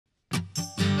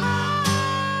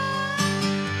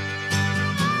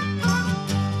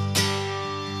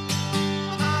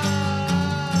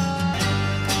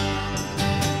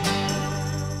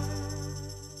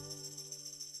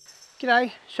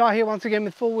G'day, Shai here once again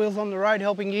with Four Wheels on the Road,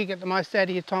 helping you get the most out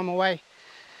of your time away.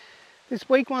 This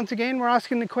week once again we're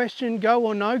asking the question, go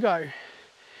or no go?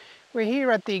 We're here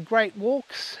at the Great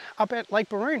Walks up at Lake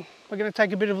Baroon. We're going to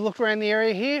take a bit of a look around the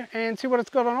area here and see what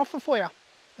it's got on offer for you.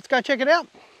 Let's go check it out.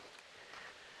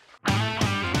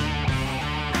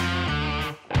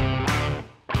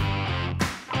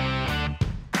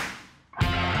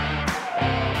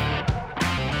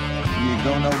 You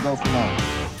go, no go for long.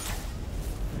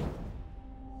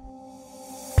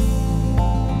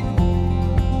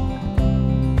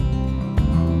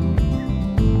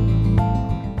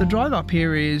 The drive up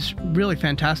here is really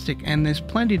fantastic and there's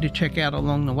plenty to check out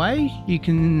along the way. You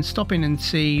can stop in and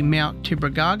see Mount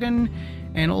Tibrogargan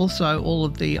and also all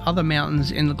of the other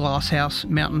mountains in the Glasshouse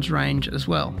Mountains range as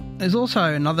well. There's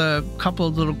also another couple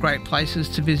of little great places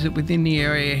to visit within the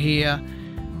area here.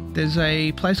 There's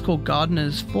a place called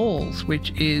Gardener's Falls,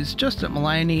 which is just at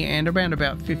Maleny and around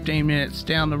about 15 minutes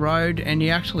down the road, and you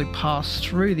actually pass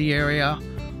through the area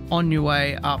on your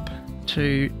way up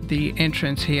to the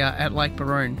entrance here at Lake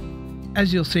Baroon.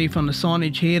 As you'll see from the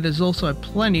signage here, there's also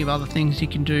plenty of other things you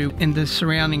can do in the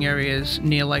surrounding areas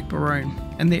near Lake Baroon.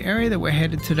 And the area that we're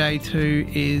headed today to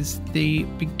is the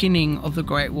beginning of the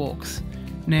Great Walks.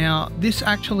 Now, this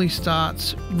actually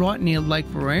starts right near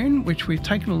Lake Baroon, which we've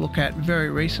taken a look at very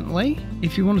recently.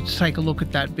 If you wanted to take a look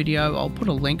at that video, I'll put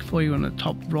a link for you on the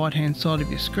top right hand side of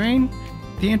your screen.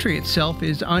 The entry itself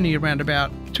is only around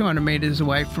about 200 metres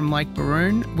away from Lake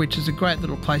Baroon, which is a great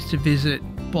little place to visit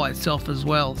by itself as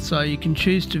well. So you can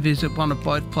choose to visit one of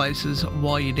both places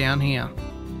while you're down here.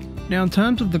 Now, in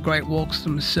terms of the Great Walks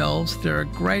themselves, there are a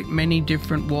great many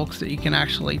different walks that you can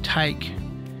actually take.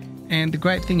 And the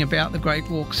great thing about the Great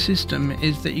Walk system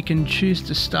is that you can choose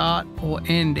to start or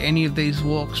end any of these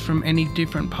walks from any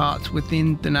different parts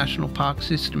within the National Park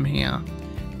system here.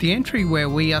 The entry where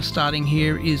we are starting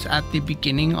here is at the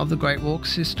beginning of the Great Walk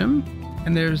system,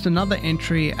 and there is another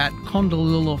entry at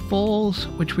Kondalilla Falls,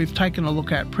 which we've taken a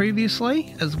look at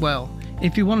previously as well.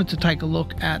 If you wanted to take a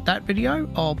look at that video,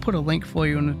 I'll put a link for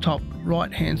you on the top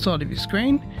right hand side of your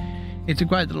screen. It's a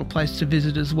great little place to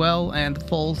visit as well, and the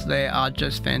falls there are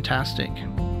just fantastic.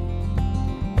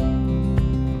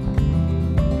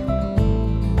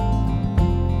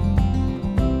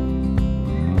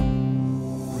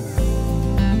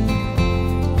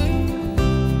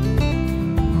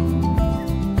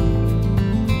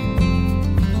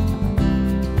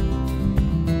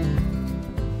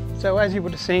 So as you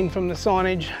would have seen from the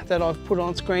signage that I've put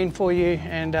on screen for you,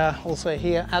 and also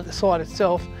here at the site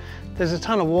itself, there's a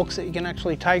ton of walks that you can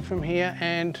actually take from here,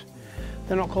 and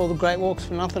they're not called the Great Walks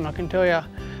for nothing, I can tell you.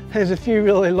 There's a few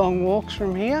really long walks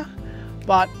from here,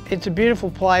 but it's a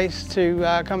beautiful place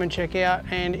to come and check out.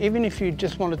 And even if you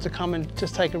just wanted to come and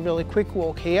just take a really quick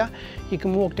walk here, you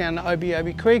can walk down to Obi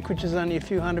Obi Creek, which is only a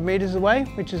few hundred metres away,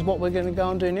 which is what we're going to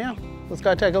go and do now. Let's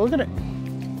go take a look at it.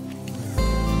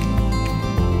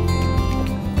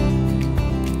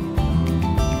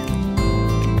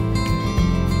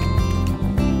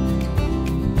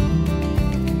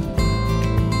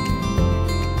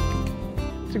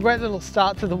 Great little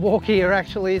start to the walk here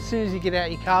actually. As soon as you get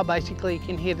out your car, basically you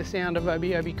can hear the sound of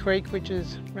Obi Obi Creek, which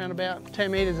is around about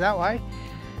 10 metres that way,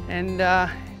 and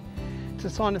it's a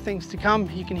sign of things to come.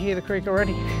 You can hear the creek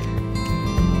already.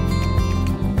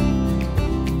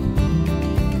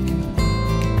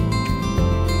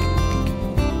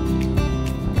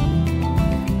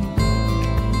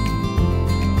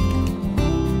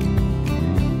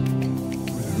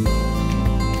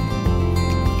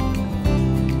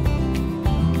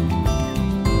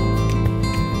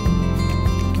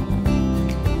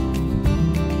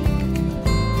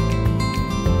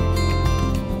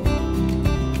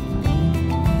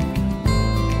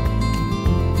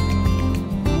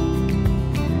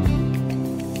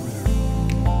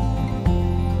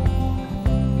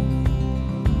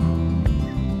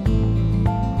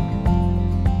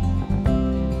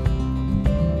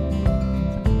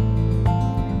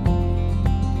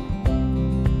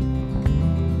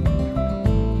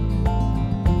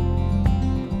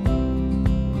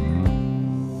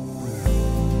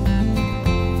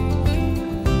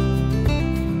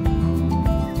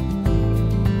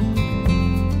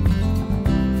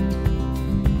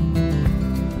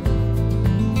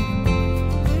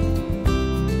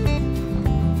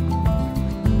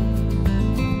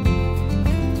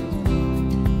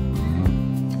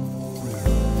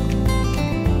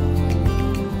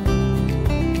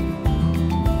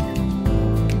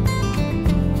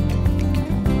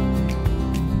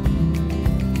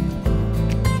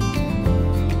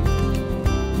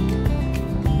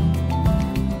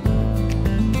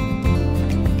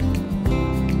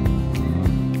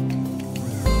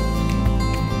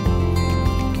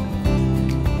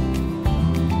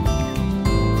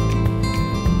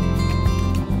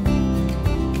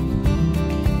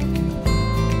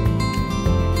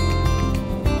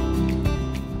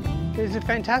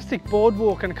 fantastic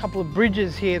boardwalk and a couple of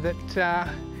bridges here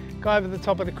that go over the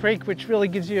top of the creek, which really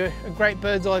gives you a great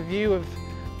bird's eye view of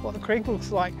what the creek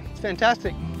looks like. It's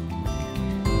fantastic.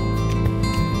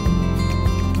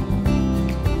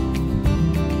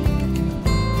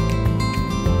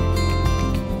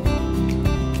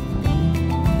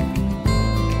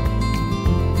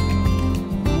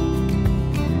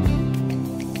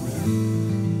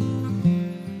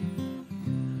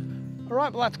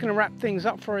 Alright, well that's going to wrap things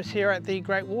up for us here at the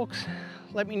Great Walks.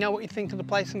 Let me know what you think of the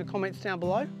place in the comments down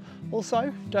below.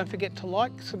 Also, don't forget to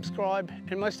like, subscribe,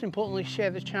 and most importantly,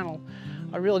 share the channel.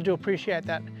 I really do appreciate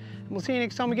that. And we'll see you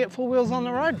next time we get 4 wheels on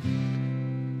the road.